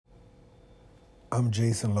I'm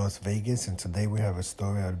Jason Las Vegas, and today we have a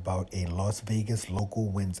story about a Las Vegas local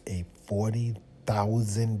wins a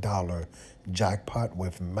 $40,000 jackpot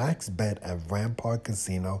with max bet at Rampart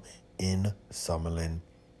Casino in Summerlin.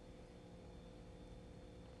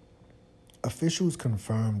 Officials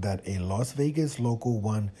confirmed that a Las Vegas local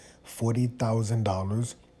won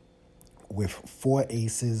 $40,000 with four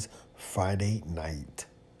aces Friday night.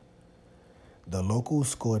 The local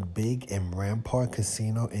scored big in Rampart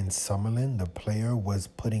Casino in Summerlin. The player was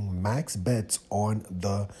putting max bets on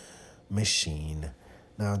the machine.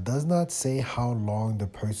 Now, it does not say how long the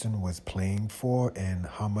person was playing for and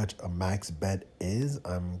how much a max bet is.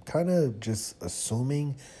 I'm kind of just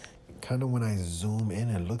assuming, when I zoom in,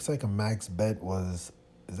 it looks like a max bet was,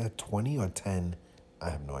 is that 20 or 10? I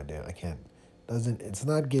have no idea. It's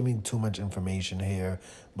not giving too much information here,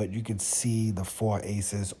 but you could see the four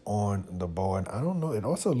aces on the board. I don't know. It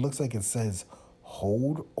also looks like it says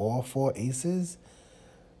hold all four aces.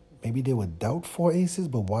 Maybe they would doubt four aces,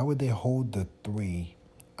 but why would they hold the three?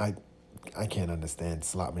 I can't understand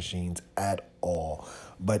slot machines at all.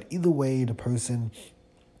 But either way, the person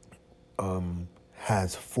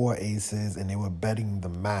has four aces, and they were betting the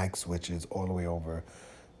max, which is all the way over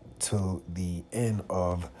to the end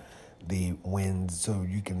of the wins. So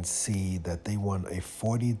you can see that they won a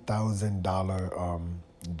 $40,000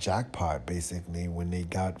 jackpot basically when they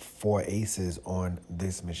got four aces on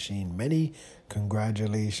this machine. Many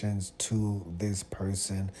congratulations to this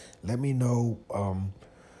person. Let me know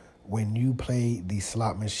when you play the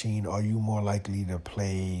slot machine, are you more likely to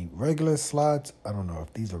play regular slots? I don't know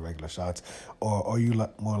if these are regular shots, or are you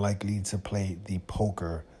more likely to play the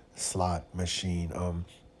poker slot machine?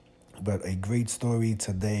 But a great story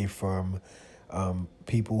today from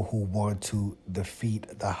people who want to defeat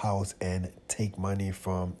the house and take money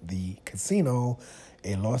from the casino.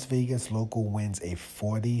 A Las Vegas local wins a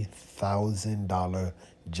 $40,000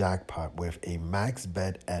 jackpot with a max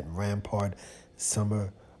bet at Rampart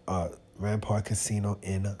Casino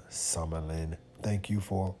in Summerlin. Thank you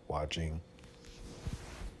for watching.